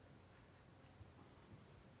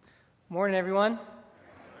Morning, everyone.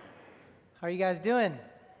 How are you guys doing?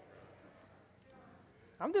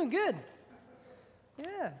 I'm doing good.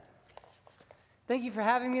 Yeah. Thank you for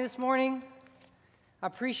having me this morning. I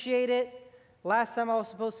appreciate it. Last time I was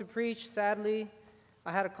supposed to preach, sadly,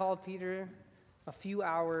 I had to call Peter a few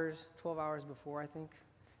hours, 12 hours before, I think,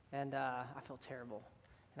 and I felt terrible.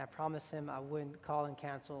 And I promised him I wouldn't call and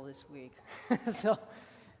cancel this week. So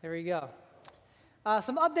there we go.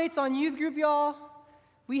 Some updates on youth group, y'all.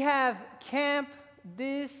 We have camp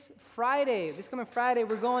this Friday. This coming Friday,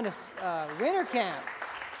 we're going to winter camp.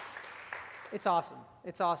 It's awesome.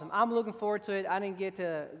 It's awesome. I'm looking forward to it. I didn't get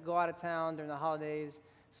to go out of town during the holidays,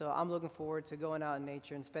 so I'm looking forward to going out in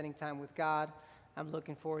nature and spending time with God. I'm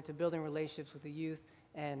looking forward to building relationships with the youth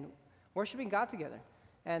and worshiping God together.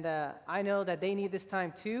 And I know that they need this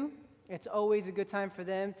time too. It's always a good time for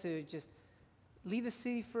them to just leave the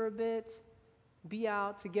city for a bit, be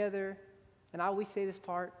out together. And I always say this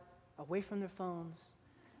part, away from their phones,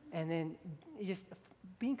 and then just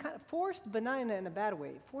being kind of forced, but not in a bad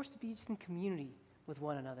way, forced to be just in community with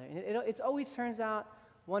one another. And it always turns out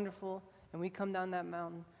wonderful. And we come down that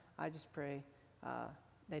mountain, I just pray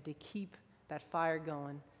that they keep that fire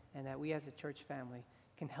going and that we as a church family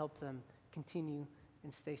can help them continue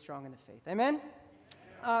and stay strong in the faith. Amen?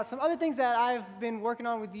 Some other things that I've been working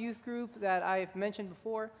on with the youth group that I've mentioned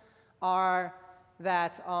before are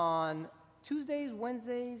that on Tuesdays,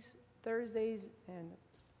 Wednesdays, Thursdays, and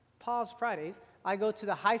Fridays, I go to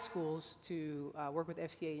the high schools to work with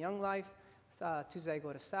FCA Young Life. Tuesday I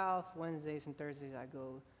go to South. Wednesdays and Thursdays I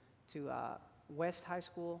go to West High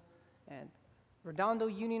School. And Redondo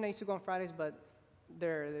Union, I used to go on Fridays, but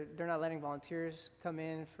they're not letting volunteers come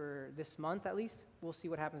in for this month at least. We'll see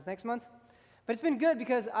what happens next month. But it's been good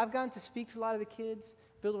because I've gotten to speak to a lot of the kids,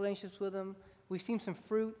 build relationships with them. We've seen some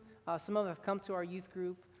fruit. Some of them have come to our youth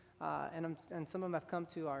group. And some of them have come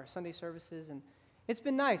to our Sunday services, and it's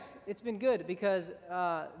been nice. It's been good because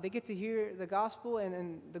they get to hear the gospel,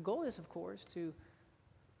 and the goal is, of course, to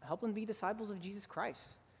help them be disciples of Jesus Christ.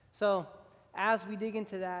 So as we dig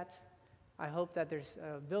into that, I hope that there's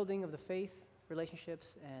a building of the faith,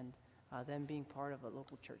 relationships, and them being part of a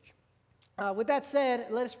local church. With that said,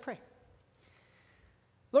 let us pray.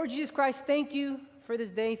 Lord Jesus Christ, thank you for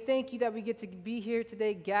this day. Thank you that we get to be here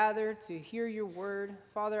today, gathered to hear your word.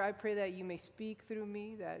 Father, I pray that you may speak through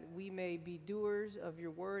me, that we may be doers of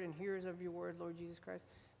your word and hearers of your word, Lord Jesus Christ.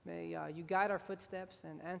 May you guide our footsteps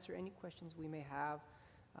and answer any questions we may have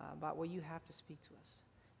about what you have to speak to us.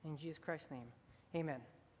 In Jesus Christ's name, amen.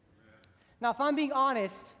 Now, if I'm being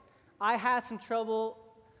honest, I had some trouble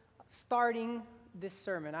starting this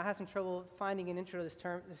sermon. I had some trouble finding an intro to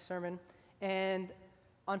this sermon, and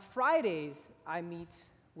on Fridays, I meet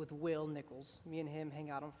with Will Nichols. Me and him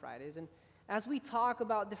hang out on Fridays. And as we talk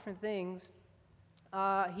about different things,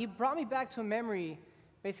 he brought me back to a memory,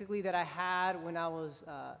 basically, that I had when I was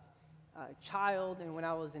a child and when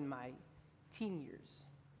I was in my teen years.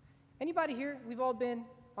 Anybody here? We've all been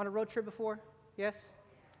on a road trip before? Yes?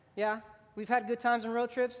 Yeah? We've had good times on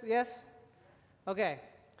road trips? Yes? Okay.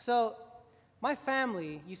 So my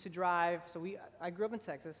family used to drive. I grew up in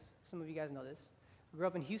Texas. Some of you guys know this. I grew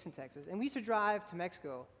up in Houston, Texas, and we used to drive to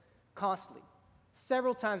Mexico constantly,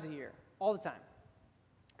 several times a year, all the time,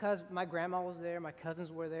 because my grandma was there, my cousins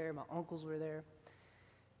were there, my uncles were there.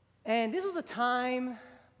 And this was a time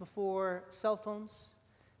before cell phones.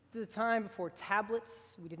 This was a time before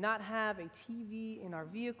tablets. We did not have a TV in our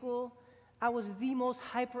vehicle. I was the most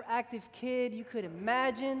hyperactive kid you could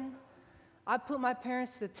imagine. I put my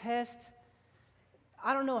parents to the test.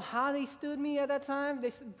 I don't know how they stood me at that time.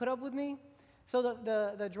 They put up with me. So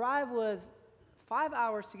the drive was 5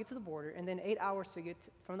 hours to get to the border and then 8 hours to get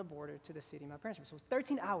from the border to the city my parents were. So it was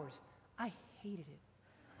 13 hours. I hated it.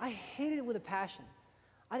 I hated it with a passion.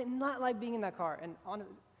 I did not like being in that car. And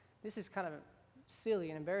this is kind of silly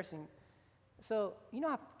and embarrassing. So you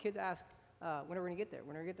know how kids ask, when are we going to get there?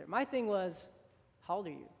 When are we going to get there? My thing was, how old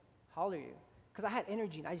are you? How old are you? Because I had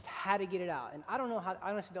energy and I just had to get it out. And I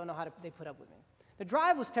honestly don't know how they put up with me. The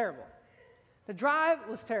drive was terrible.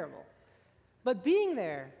 But being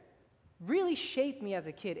there really shaped me as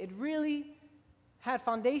a kid. It really had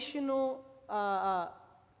foundational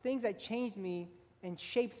things that changed me and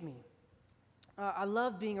shaped me. I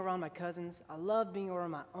love being around my cousins. I love being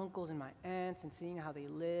around my uncles and my aunts and seeing how they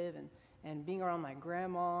live and being around my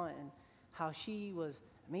grandma and how she was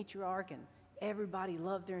a matriarch and everybody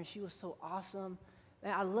loved her and she was so awesome.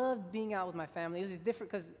 And I loved being out with my family. It was just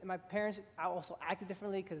different because my parents, I also acted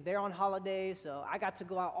differently because they're on holidays, so I got to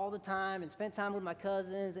go out all the time and spend time with my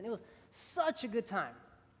cousins, and it was such a good time.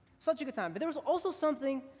 But there was also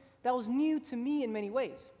something that was new to me in many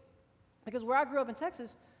ways. Because where I grew up in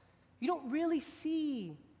Texas, you don't really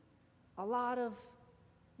see a lot of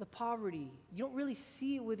the poverty. You don't really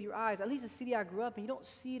see it with your eyes. At least the city I grew up in, you don't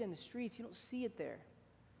see it in the streets. You don't see it there.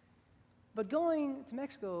 But going to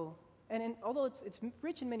Mexico, and although it's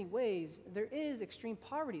rich in many ways, there is extreme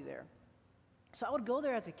poverty there. So I would go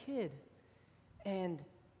there as a kid, and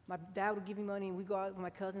my dad would give me money, and we'd go out with my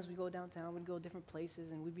cousins, we'd go downtown, we'd go different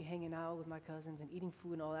places, and we'd be hanging out with my cousins and eating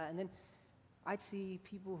food and all that. And then I'd see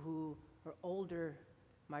people who are older,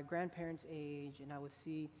 my grandparents' age, and I would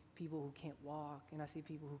see people who can't walk, and I see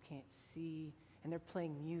people who can't see, and they're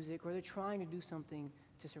playing music, or they're trying to do something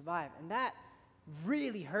to survive. And that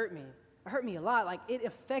really hurt me. It hurt me a lot. Like, it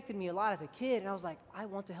affected me a lot as a kid, and I was like, I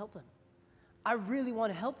want to help them. I really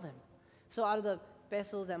want to help them. So out of the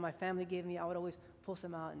pesos that my family gave me, I would always pull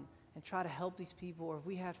some out and try to help these people, or if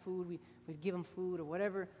we had food, we'd give them food or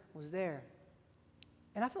whatever was there.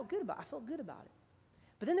 And I felt good about it.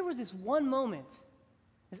 But then there was this one moment,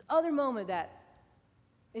 this other moment that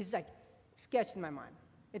is like sketched in my mind.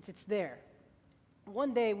 It's there.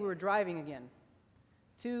 One day we were driving again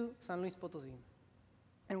to San Luis Potosí,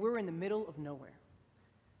 and we were in the middle of nowhere.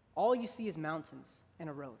 All you see is mountains and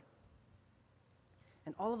a road.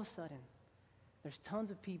 And all of a sudden, there's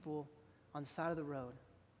tons of people on the side of the road.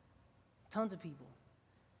 Tons of people.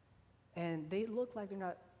 And they look like they're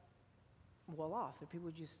not well off. They're people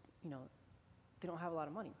just, they don't have a lot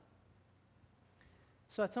of money.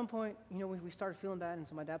 So at some point, we started feeling bad, and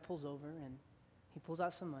so my dad pulls over, and he pulls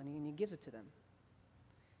out some money, and he gives it to them.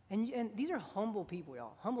 And these are humble people,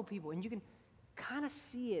 y'all, humble people, and you can kind of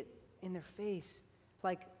see it in their face.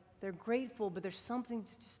 Like, they're grateful, but there's something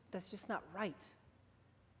that's just not right.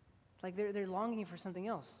 Like, they're longing for something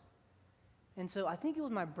else. And so I think it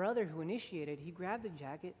was my brother who initiated. He grabbed the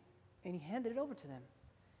jacket, and he handed it over to them.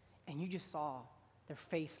 And you just saw their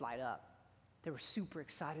face light up. They were super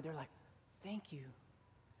excited. They're like, thank you.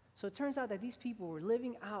 So it turns out that these people were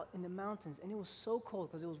living out in the mountains, and it was so cold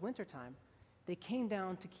because it was wintertime. They came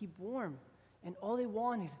down to keep warm, and all they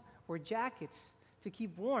wanted were jackets to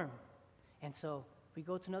keep warm. And so we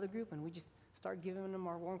go to another group, and we just start giving them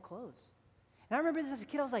our warm clothes. And I remember this as a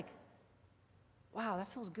kid. I was like, wow,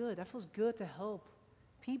 that feels good. That feels good to help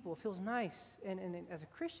people. It feels nice. And as a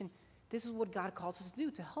Christian, this is what God calls us to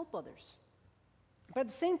do, to help others. But at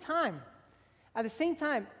the same time,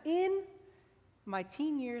 in my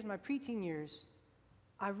teen years, my preteen years,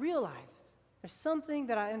 I realized there's something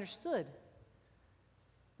that I understood.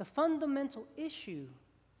 The fundamental issue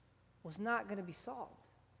was not going to be solved.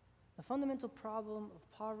 The fundamental problem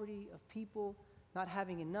of poverty, of people not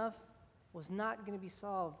having enough, was not going to be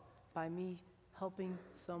solved by me helping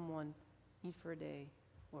someone eat for a day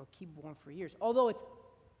or keep warm for years. Although it's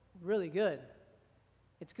really good.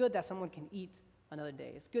 It's good that someone can eat another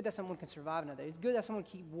day. It's good that someone can survive another day. It's good that someone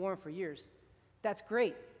can keep warm for years. That's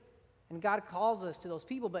great. And God calls us to those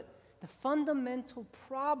people, but the fundamental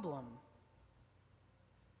problem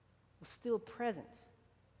was still present.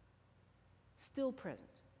 Still present.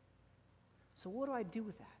 So what do I do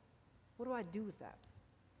with that? What do I do with that?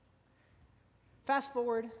 Fast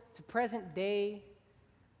forward to present day.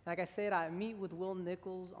 Like I said, I meet with Will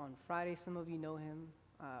Nichols on Friday. Some of you know him.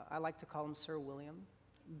 I like to call him Sir William.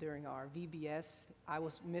 During our VBS, I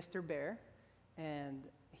was Mr. Bear, and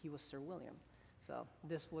he was Sir William. So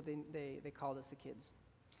this is what they called us, the kids.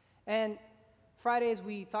 And Fridays,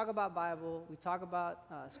 we talk about Bible, we talk about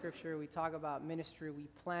Scripture, we talk about ministry, we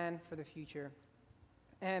plan for the future.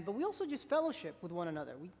 But we also just fellowship with one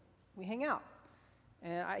another. We hang out.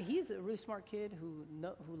 And he's a really smart kid who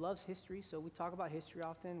loves history, so we talk about history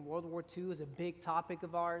often. World War II is a big topic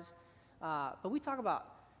of ours. But we talk about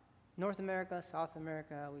North America, South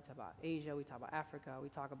America, we talk about Asia, we talk about Africa, we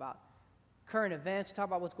talk about current events, we talk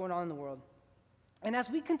about what's going on in the world. And as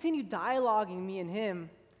we continue dialoguing, me and him,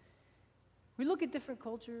 we look at different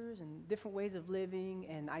cultures and different ways of living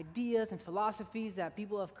and ideas and philosophies that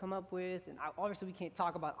people have come up with. And obviously we can't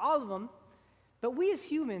talk about all of them. But we as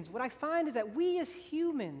humans, what I find is that we as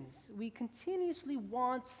humans, we continuously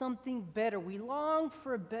want something better. We long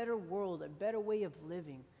for a better world, a better way of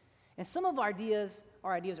living. And some of our ideas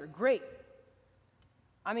are great.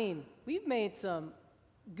 I mean, we've made some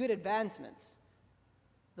good advancements.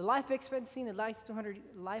 The life expectancy in the last 200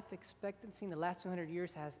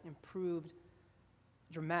 years has improved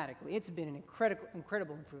dramatically. It's been an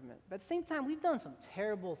incredible improvement. But at the same time, we've done some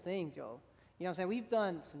terrible things, yo. You know what I'm saying? We've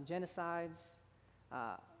done some genocides,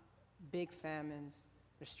 big famines,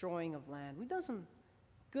 destroying of land. We've done some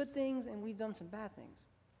good things, and we've done some bad things.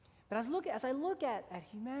 But as I look at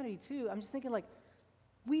humanity too, I'm just thinking, like,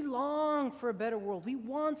 we long for a better world. We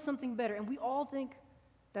want something better, and we all think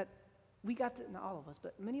that we got not all of us,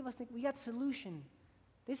 but many of us think we got the solution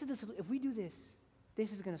This is the solution. If we do this,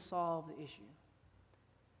 this is going to solve the issue.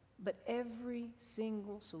 But every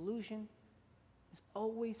single solution is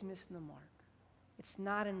always missing the mark. It's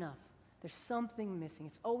not enough. There's something missing.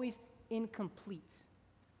 It's always incomplete.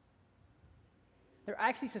 There are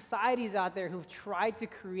actually societies out there who've tried to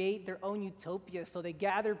create their own utopia. So they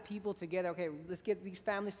gather people together. Okay, let's get these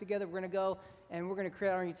families together. We're going to go and we're going to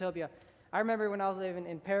create our own utopia. I remember when I was living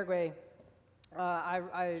in Paraguay,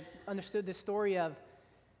 I understood this story of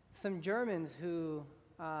some Germans who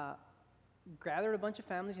gathered a bunch of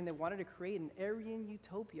families and they wanted to create an Aryan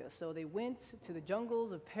utopia. So they went to the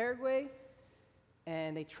jungles of Paraguay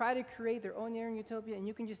and they tried to create their own Aryan utopia, and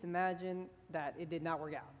you can just imagine that it did not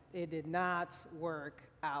work out. It did not work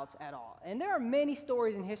out at all. And there are many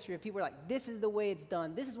stories in history of people who are like, this is the way it's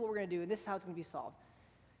done, this is what we're going to do, and this is how it's going to be solved.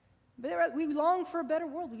 But we long for a better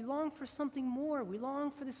world. We long for something more. We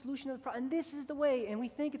long for the solution of the problem. And this is the way. And we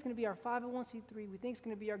think it's going to be our 501c3. We think it's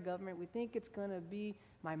going to be our government. We think it's going to be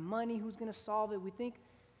my money who's going to solve it.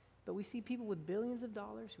 But we see people with billions of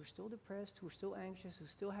dollars who are still depressed, who are still anxious, who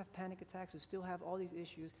still have panic attacks, who still have all these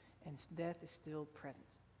issues, and death is still present.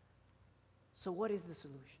 So what is the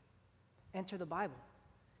solution? Enter the Bible.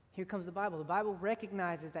 Here comes the Bible. The Bible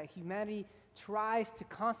recognizes that humanity tries to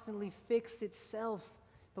constantly fix itself,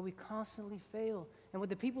 but we constantly fail. And with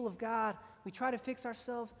the people of God, we try to fix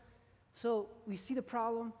ourselves. So we see the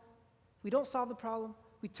problem. We don't solve the problem.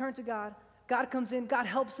 We turn to God. God comes in. God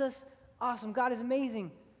helps us. Awesome. God is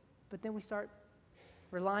amazing. But then we start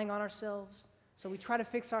relying on ourselves. So we try to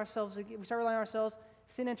fix ourselves again. We start relying on ourselves.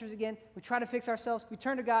 Sin enters again. We try to fix ourselves. We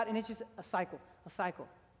turn to God, and it's just a cycle.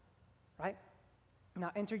 Right?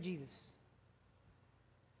 Now enter Jesus.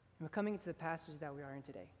 And we're coming into the passage that we are in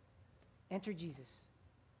today. Enter Jesus.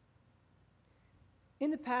 In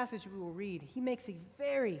the passage we will read, he makes a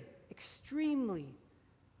very, extremely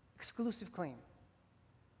exclusive claim,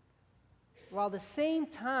 while at the same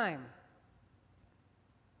time,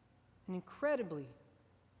 an incredibly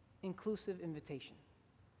inclusive invitation.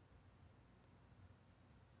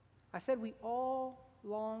 I said we all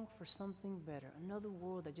long for something better, another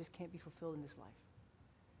world that just can't be fulfilled in this life.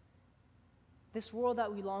 This world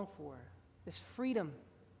that we long for, this freedom,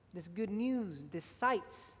 this good news, this sight.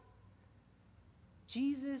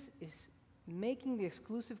 Jesus is making the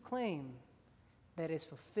exclusive claim that is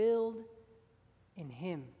fulfilled in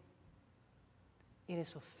him. It is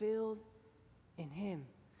fulfilled in him.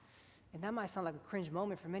 And that might sound like a cringe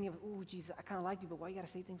moment for many of us. Ooh, Jesus, I kind of like you, but why you got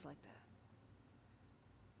to say things like that?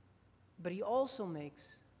 But he also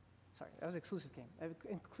makes, that was an exclusive claim.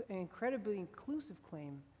 An incredibly inclusive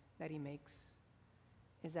claim that he makes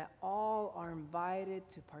is that all are invited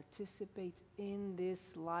to participate in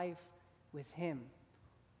this life with him.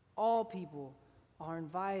 All people are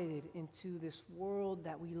invited into this world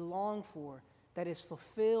that we long for, that is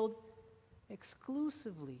fulfilled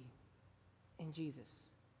exclusively in Jesus.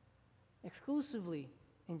 Exclusively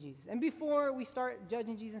in Jesus. And before we start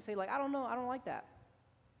judging Jesus and say, I don't know, I don't like that.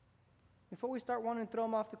 Before we start wanting to throw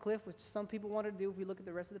him off the cliff, which some people want to do if we look at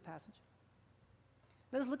the rest of the passage,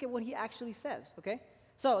 let's look at what he actually says, okay?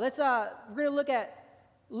 So we're going to look at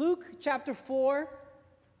Luke chapter 4,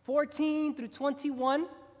 14 through 21.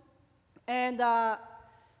 And a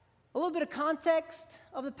little bit of context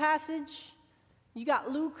of the passage. You got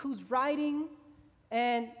Luke who's writing,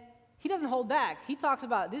 and he doesn't hold back. He talks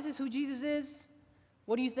about, this is who Jesus is.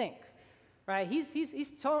 What do you think? Right? He's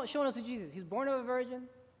showing us who Jesus is. He's born of a virgin.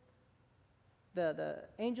 The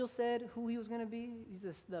angel said who he was going to be.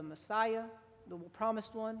 He's the Messiah, the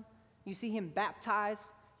promised one. You see him baptized.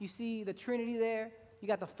 You see the Trinity there. You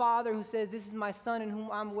got the Father who says, this is my Son in whom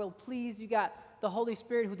I'm well pleased. You got the Holy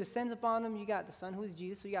Spirit who descends upon him. You got the Son who is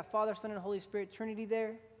Jesus. So you got Father, Son, and Holy Spirit, Trinity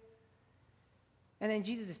there. And then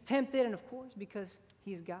Jesus is tempted, and of course, because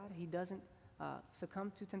he is God, he doesn't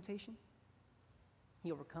succumb to temptation.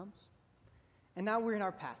 He overcomes. And now we're in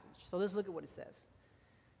our passage. So let's look at what it says.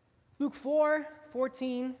 Luke 4,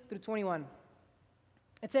 14 through 21.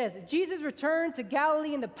 It says, Jesus returned to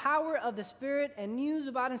Galilee in the power of the Spirit, and news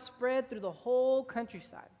about him spread through the whole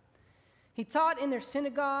countryside. He taught in their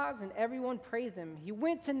synagogues, and everyone praised him. He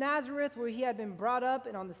went to Nazareth, where he had been brought up,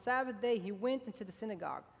 and on the Sabbath day he went into the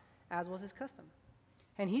synagogue, as was his custom.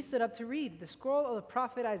 And he stood up to read. The scroll of the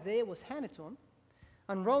prophet Isaiah was handed to him.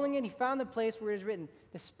 Unrolling it, he found the place where it is written,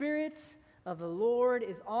 "The Spirit of the Lord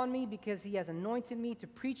is on me, because he has anointed me to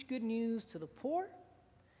preach good news to the poor.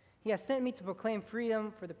 He has sent me to proclaim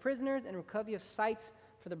freedom for the prisoners and recovery of sight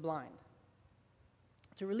for the blind,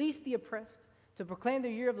 to release the oppressed, to proclaim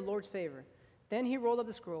the year of the Lord's favor." Then he rolled up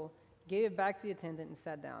the scroll, gave it back to the attendant, and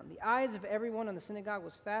sat down. The eyes of everyone in the synagogue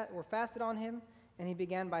were fastened on him, and he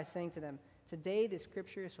began by saying to them, Today, this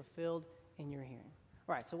scripture is fulfilled in your hearing.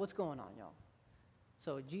 All right, so what's going on, y'all?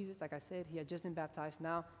 So Jesus, like I said, he had just been baptized.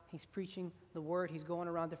 Now he's preaching the word. He's going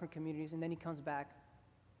around different communities, and then he comes back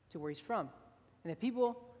to where he's from. And the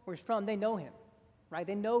people where he's from, they know him, right?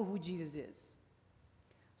 They know who Jesus is.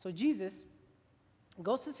 So Jesus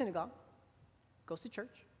goes to the synagogue, goes to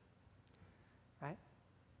church, right?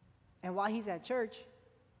 And while he's at church,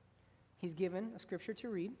 he's given a scripture to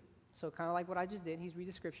read. So kind of like what I just did, he's read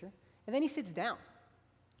the scripture. And then he sits down.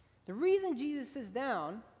 The reason Jesus sits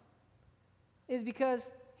down is because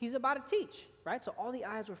he's about to teach, right? So all the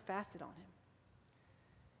eyes were fastened on him.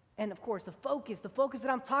 And of course, the focus that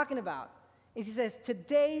I'm talking about is he says,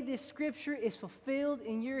 today this scripture is fulfilled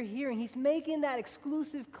in your hearing. He's making that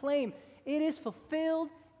exclusive claim. It is fulfilled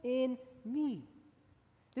in me.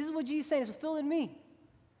 This is what Jesus is saying, it's fulfilled in me.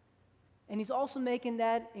 And he's also making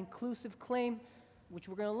that inclusive claim, which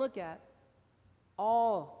we're going to look at.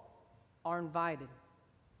 All are invited.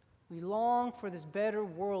 We long for this better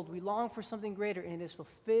world. We long for something greater, and it is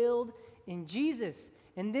fulfilled in Jesus.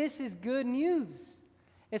 And this is good news.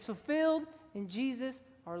 It's fulfilled in Jesus,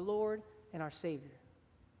 our Lord and our Savior.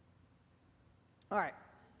 All right.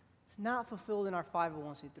 It's not fulfilled in our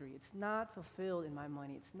 501c3. It's not fulfilled in my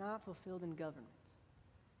money. It's not fulfilled in government.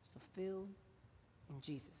 It's fulfilled in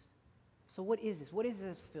Jesus. So what is this? What is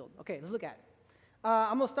this fulfilled? Okay, let's look at it.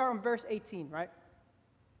 I'm going to start on verse 18, right?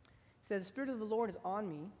 It says, the Spirit of the Lord is on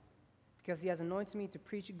me, because he has anointed me to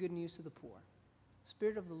preach good news to the poor. The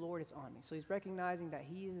Spirit of the Lord is on me. So he's recognizing that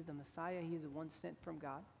he is the Messiah. He is the one sent from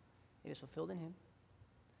God. It is fulfilled in him.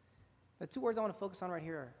 The two words I want to focus on right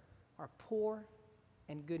here are poor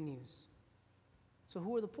and good news. So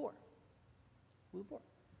who are the poor? Who are the poor?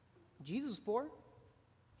 Jesus was poor.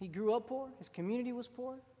 He grew up poor. His community was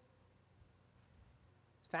poor.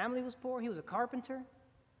 His family was poor. He was a carpenter.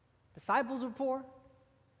 Disciples were poor.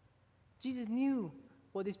 Jesus knew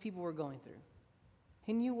what these people were going through.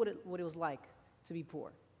 He knew what it was like to be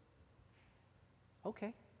poor.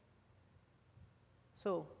 Okay.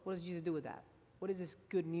 So what does Jesus do with that? What is this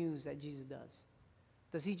good news that Jesus does?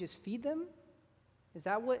 Does he just feed them? Is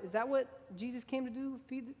that what Jesus came to do?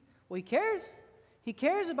 Well, he cares. He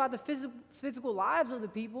cares about the physical lives of the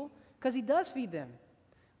people because he does feed them.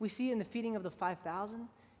 We see it in the feeding of the 5,000.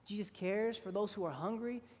 Jesus cares for those who are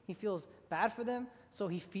hungry. He feels bad for them, so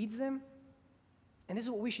he feeds them. And this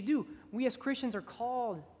is what we should do. We as Christians are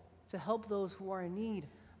called to help those who are in need,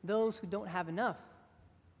 those who don't have enough.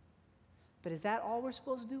 But is that all we're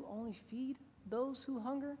supposed to do? Only feed those who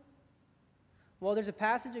hunger? Well, there's a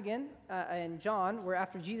passage again in John where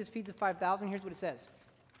after Jesus feeds the 5,000, here's what it says.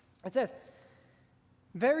 It says,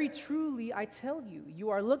 very truly I tell you, you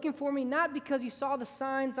are looking for me not because you saw the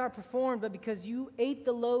signs I performed, but because you ate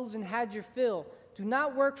the loaves and had your fill. Do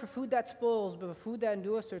not work for food that spoils, but for food that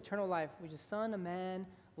endures to eternal life, which the Son of Man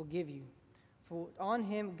will give you. For on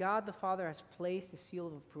him God the Father has placed a seal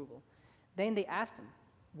of approval. Then they asked him,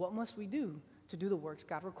 what must we do to do the works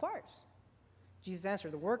God requires? Jesus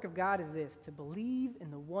answered, the work of God is this, to believe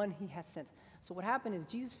in the one he has sent. So what happened is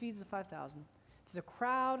Jesus feeds the 5,000. There's a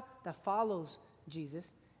crowd that follows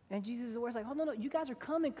Jesus, and Jesus is always like, oh, no, you guys are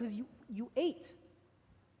coming because you ate.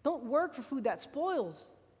 Don't work for food that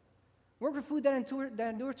spoils. Work for food that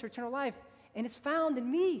endures to eternal life. And it's found in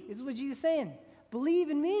me. This is what Jesus is saying. Believe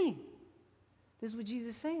in me. This is what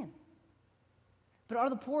Jesus is saying. But are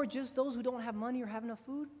the poor just those who don't have money or have enough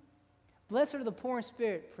food? Blessed are the poor in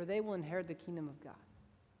spirit, for they will inherit the kingdom of God.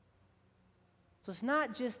 So it's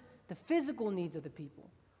not just the physical needs of the people,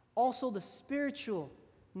 also the spiritual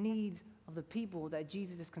needs of the people that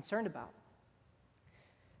Jesus is concerned about.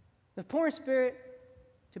 The poor in spirit,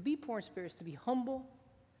 to be poor in spirit is to be humble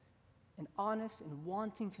and honest and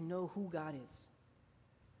wanting to know who God is.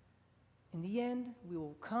 In the end, we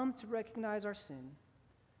will come to recognize our sin,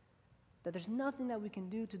 that there's nothing that we can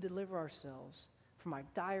do to deliver ourselves from our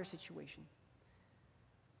dire situation.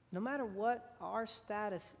 No matter what our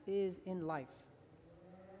status is in life,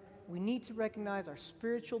 we need to recognize our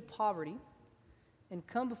spiritual poverty and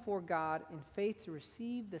come before God in faith to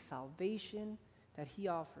receive the salvation that he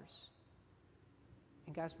offers.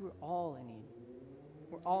 And guys, we're all in need.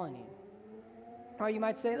 We're all in need. All right, you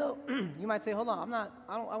might say, though, hold on,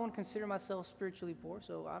 I won't consider myself spiritually poor,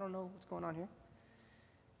 so I don't know what's going on here.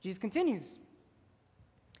 Jesus continues.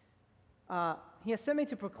 He has sent me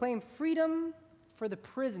to proclaim freedom for the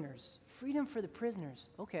prisoners. Freedom for the prisoners.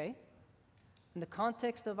 Okay. In the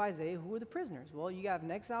context of Isaiah, who are the prisoners? Well, you have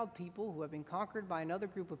an exiled people who have been conquered by another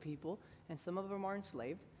group of people, and some of them are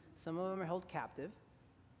enslaved. Some of them are held captive.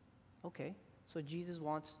 Okay. So Jesus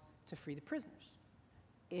wants to free the prisoners.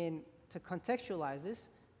 To contextualize this,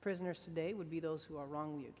 prisoners today would be those who are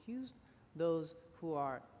wrongly accused, those who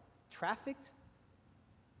are trafficked.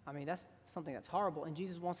 I mean, that's something that's horrible, and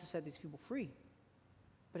Jesus wants to set these people free.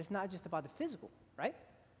 But it's not just about the physical, right?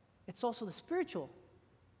 It's also the spiritual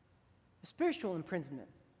imprisonment.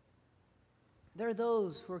 There are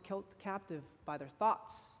those who are held captive by their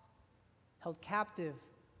thoughts, held captive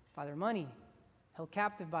by their money, held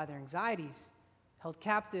captive by their anxieties, held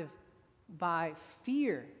captive by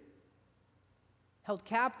fear, held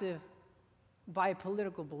captive by a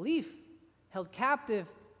political belief, held captive.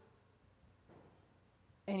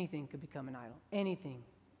 Anything could become an idol. Anything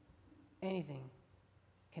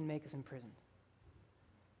can make us imprisoned.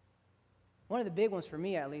 One of the big ones for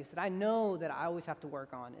me, at least, that I know that I always have to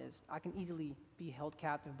work on is I can easily be held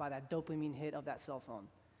captive by that dopamine hit of that cell phone.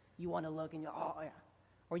 You want to look and you're, oh yeah.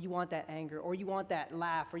 Or you want that anger, or you want that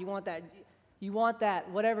laugh, or you want that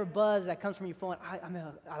whatever buzz that comes from your phone.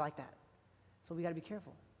 I like that. So we got to be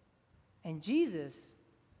careful. And Jesus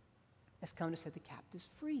has come to set the captives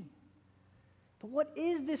free. But what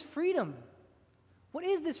is this freedom? What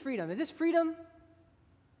is this freedom? Is this freedom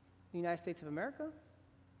the United States of America?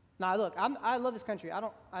 Now, look, I love this country.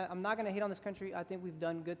 I'm not going to hate on this country. I think we've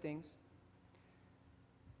done good things.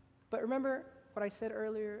 But remember what I said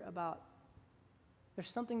earlier about there's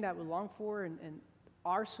something that we long for, and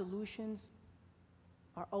our solutions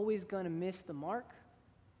are always going to miss the mark.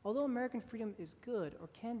 Although American freedom is good or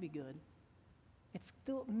can be good, it's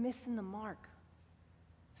still missing the mark.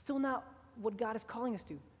 Still not what God is calling us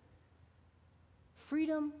to.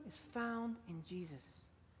 Freedom is found in Jesus.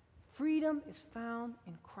 Freedom is found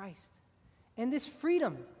in Christ. And this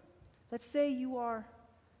freedom, let's say you are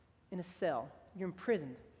in a cell, you're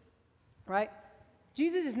imprisoned, right?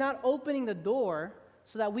 Jesus is not opening the door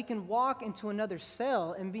so that we can walk into another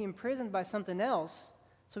cell and be imprisoned by something else,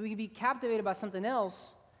 so we can be captivated by something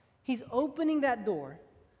else. He's opening that door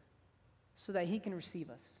so that he can receive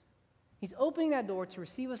us. He's opening that door to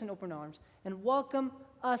receive us in open arms and welcome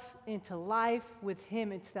us into life with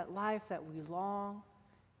him, into that life that we long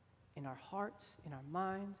in our hearts, in our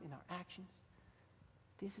minds, in our actions.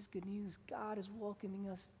 This is good news. God is welcoming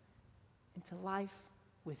us into life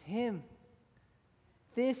with him.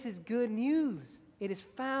 This is good news. It is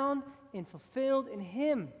found and fulfilled in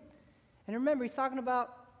him. And remember, he's talking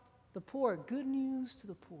about the poor. Good news to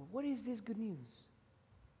the poor. What is this good news?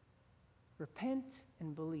 Repent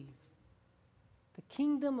and believe. The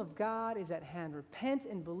kingdom of God is at hand. Repent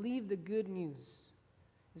and believe the good news.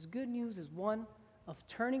 This good news is one of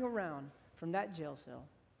turning around from that jail cell,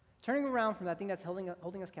 turning around from that thing that's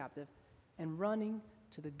holding us captive, and running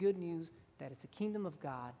to the good news that is the kingdom of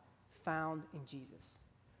God found in Jesus.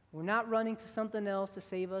 We're not running to something else to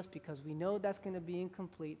save us because we know that's going to be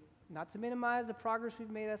incomplete. Not to minimize the progress we've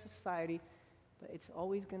made as a society, but it's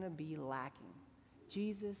always going to be lacking.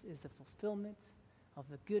 Jesus is the fulfillment of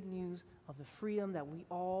the good news, of the freedom that we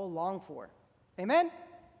all long for. Amen?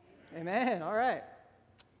 Amen. All right.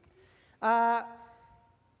 And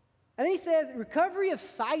then he says, recovery of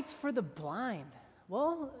sight for the blind.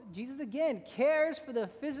 Well, Jesus, again, cares for the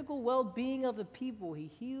physical well-being of the people. He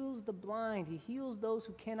heals the blind. He heals those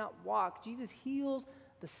who cannot walk. Jesus heals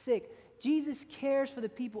the sick. Jesus cares for the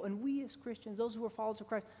people. And we as Christians, those who are followers of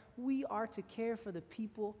Christ, we are to care for the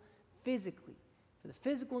people physically, for the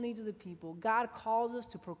physical needs of the people. God calls us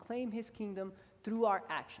to proclaim his kingdom through our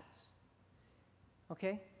actions.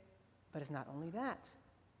 Okay? But it's not only that.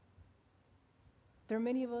 There are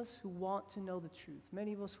many of us who want to know the truth,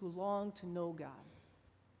 many of us who long to know God.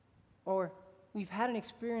 Or we've had an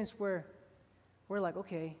experience where we're like,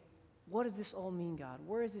 okay, what does this all mean, God?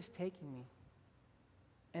 Where is this taking me?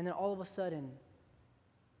 And then all of a sudden,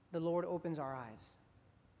 the Lord opens our eyes.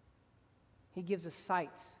 He gives us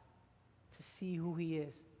sight to see who he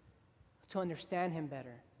is, to understand him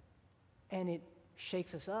better. And it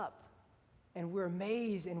shakes us up. And we're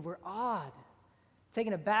amazed and we're awed,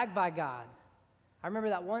 taken aback by God. I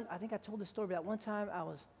remember I think I told this story, but that one time I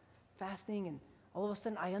was fasting and all of a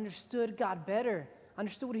sudden I understood God better. I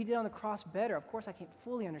understood what he did on the cross better. Of course, I can't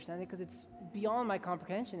fully understand it because it's beyond my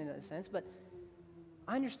comprehension in a sense, but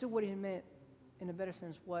I understood what it meant in a better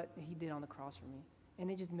sense, what he did on the cross for me.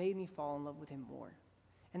 And it just made me fall in love with him more.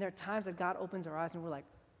 And there are times that God opens our eyes and we're like,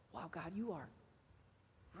 wow, God, you are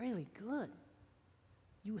really good.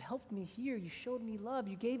 You helped me here. You showed me love.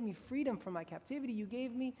 You gave me freedom from my captivity. You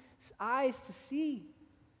gave me eyes to see.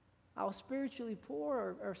 I was spiritually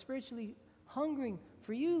poor or spiritually hungering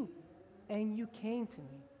for you. And you came to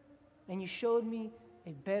me. And you showed me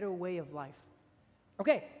a better way of life.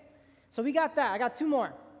 Okay, so we got that. I got two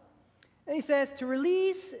more. And he says, to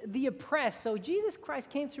release the oppressed. So Jesus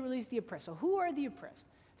Christ came to release the oppressed. So who are the oppressed?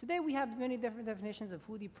 Today we have many different definitions of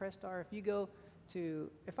who the oppressed are. If you go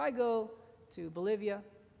if I go to Bolivia,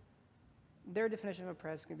 their definition of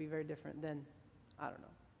oppressed can be very different than, I don't know,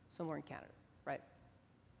 somewhere in Canada, right?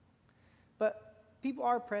 But people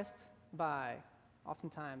are oppressed by,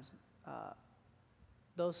 oftentimes,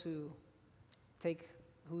 those who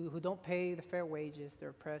don't pay the fair wages. They're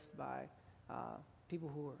oppressed by people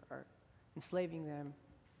who are enslaving them,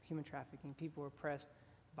 human trafficking. People are oppressed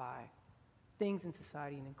by things in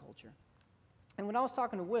society and in culture. And when I was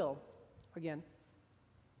talking to Will, again,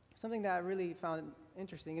 something that I really found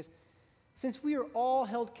interesting is, since we are all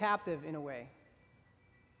held captive in a way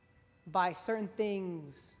by certain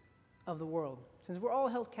things of the world, since we're all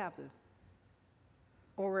held captive,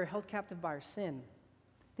 or we're held captive by our sin,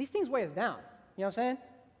 these things weigh us down. You know what I'm saying?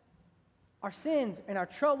 Our sins and our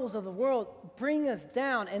troubles of the world bring us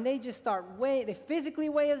down, and they just they physically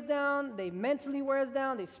weigh us down, they mentally wear us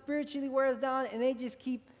down, they spiritually wear us down, and they just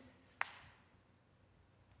keep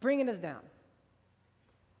bringing us down.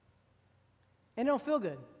 And it don't feel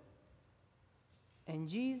good. And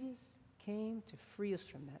Jesus came to free us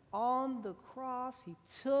from that. On the cross, he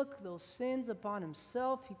took those sins upon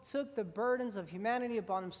himself. He took the burdens of humanity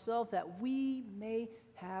upon himself that we may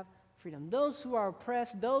have freedom. Those who are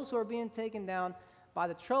oppressed, those who are being taken down by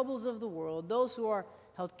the troubles of the world, those who are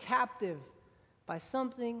held captive by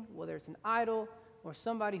something, whether it's an idol or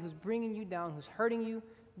somebody who's bringing you down, who's hurting you,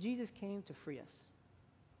 Jesus came to free us.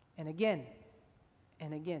 And again,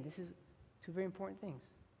 this is two very important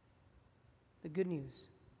things. The good news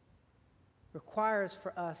requires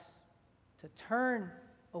for us to turn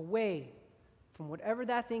away from whatever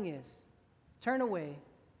that thing is, turn away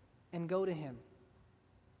and go to him.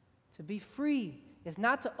 To be free is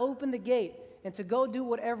not to open the gate and to go do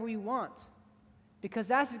whatever we want, because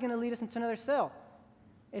that's just going to lead us into another cell.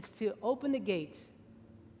 It's to open the gate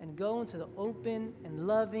and go into the open and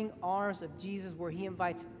loving arms of Jesus, where he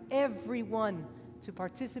invites everyone to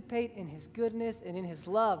participate in his goodness and in his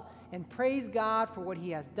love, and praise God for what he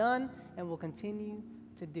has done and will continue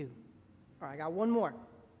to do. All right, I got one more.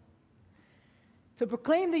 To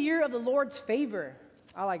proclaim the year of the Lord's favor.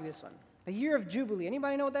 I like this one. The year of Jubilee.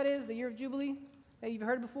 Anybody know what that is? The year of Jubilee? That you've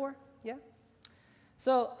heard before? Yeah?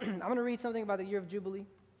 So I'm going to read something about the year of Jubilee.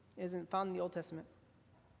 It isn't found in the Old Testament.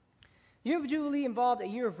 The year of Jubilee involved a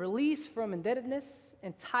year of release from indebtedness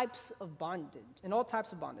and types of bondage, and all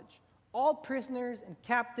types of bondage. All prisoners and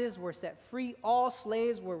captives were set free, all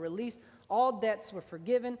slaves were released, all debts were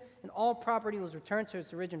forgiven, and all property was returned to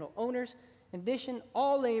its original owners. In addition,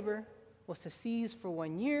 all labor was to cease for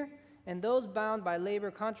 1 year, and those bound by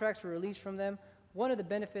labor contracts were released from them. One of the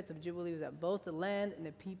benefits of Jubilee was that both the land and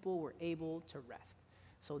the people were able to rest.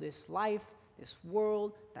 So this life, this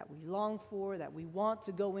world that we long for, that we want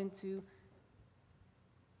to go into,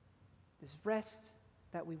 this rest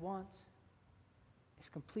that we want is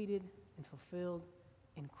completed and fulfilled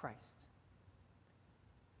in Christ.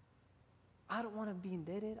 I don't want to be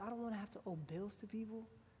indebted. I don't want to have to owe bills to people.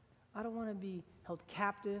 I don't want to be held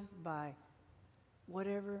captive by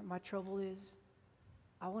whatever my trouble is.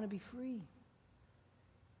 I want to be free.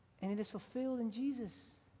 And it is fulfilled in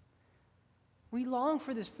Jesus. We long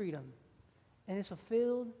for this freedom, and it's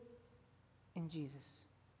fulfilled in Jesus.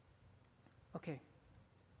 Okay.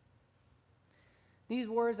 These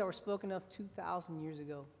words that were spoken of 2,000 years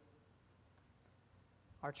ago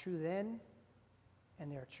are true then, and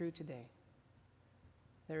they are true today.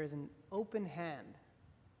 There is an open hand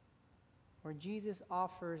where Jesus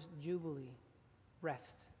offers Jubilee,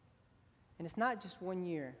 rest. And it's not just 1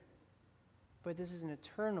 year, but this is an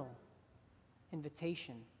eternal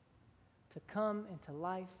invitation to come into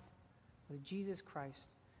life with Jesus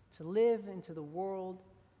Christ, to live into the world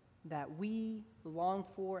that we long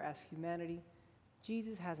for as humanity.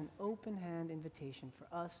 Jesus has an open hand invitation for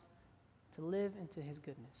us to live into his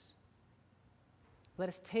goodness. Let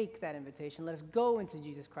us take that invitation. Let us go into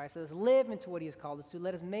Jesus Christ. Let us live into what he has called us to.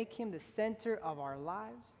 Let us make him the center of our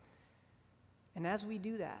lives. And as we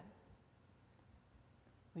do that,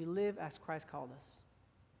 we live as Christ called us.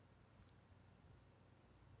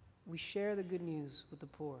 We share the good news with the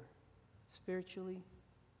poor, spiritually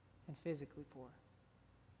and physically poor.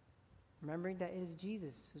 Remembering that it is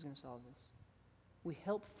Jesus who's going to solve this. We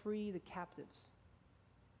help free the captives.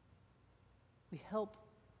 We help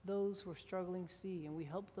those who are struggling see, and we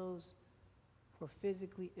help those who are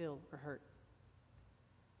physically ill or hurt.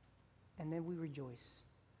 And then we rejoice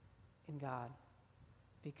in God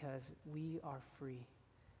because we are free.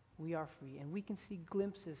 We are free. And we can see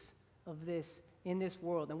glimpses of this in this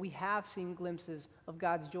world. And we have seen glimpses of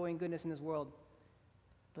God's joy and goodness in this world.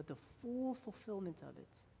 But the full fulfillment of it,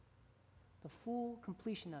 the full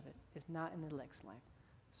completion of it, is not in the elect's life.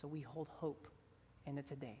 So we hold hope in it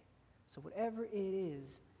today. So whatever it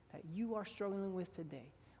is that you are struggling with today,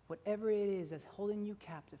 whatever it is that's holding you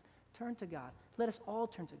captive, turn to God. Let us all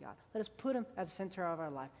turn to God. Let us put him at the center of our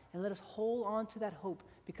life, and let us hold on to that hope,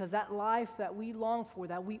 because that life that we long for,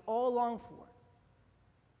 that we all long for,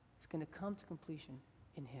 is going to come to completion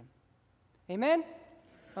in him. Amen?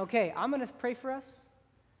 Okay, I'm going to pray for us,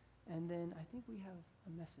 and then I think we have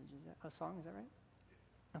a message. Is that a song? Is that right?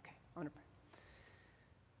 Okay, I'm going to pray.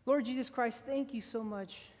 Lord Jesus Christ, thank you so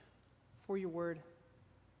much for your word.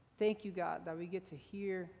 Thank you, God, that we get to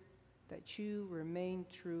hear that you remain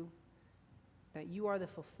true, that you are the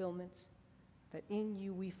fulfillment, that in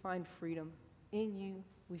you we find freedom, in you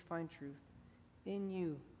we find truth, in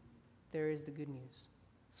you there is the good news.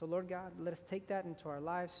 So, Lord God, let us take that into our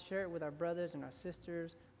lives, share it with our brothers and our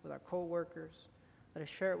sisters, with our co-workers. Let us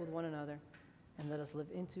share it with one another, and let us live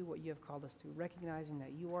into what you have called us to, recognizing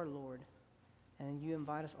that you are Lord, and you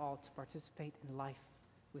invite us all to participate in life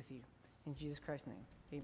with you. In Jesus Christ's name.